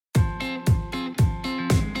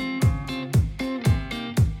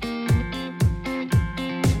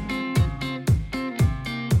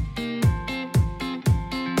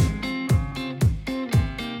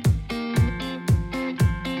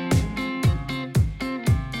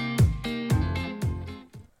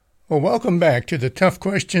Well, welcome back to the Tough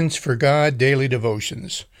Questions for God Daily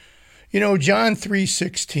Devotions. John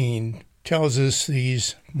 3:16 tells us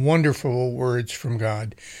these wonderful words from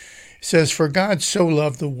God. It says, "For God so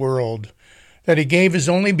loved the world that he gave his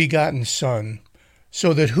only begotten Son,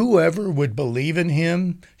 so that whoever would believe in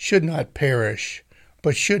him should not perish,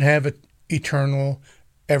 but should have eternal,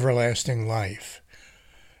 everlasting life."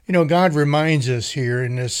 God reminds us here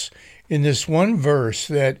in this one verse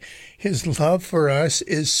that his love for us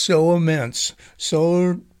is so immense,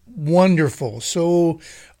 so wonderful, so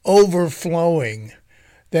overflowing,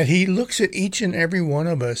 that he looks at each and every one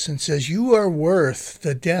of us and says, "You are worth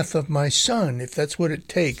the death of my Son, if that's what it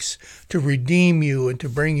takes to redeem you and to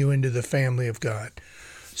bring you into the family of God."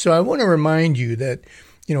 So I want to remind you that,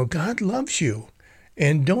 God loves you,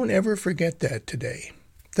 and don't ever forget that today.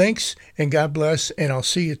 Thanks, and God bless, and I'll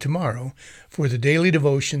see you tomorrow for the daily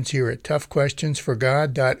devotions here at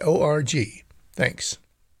toughquestionsforgod.org. Thanks.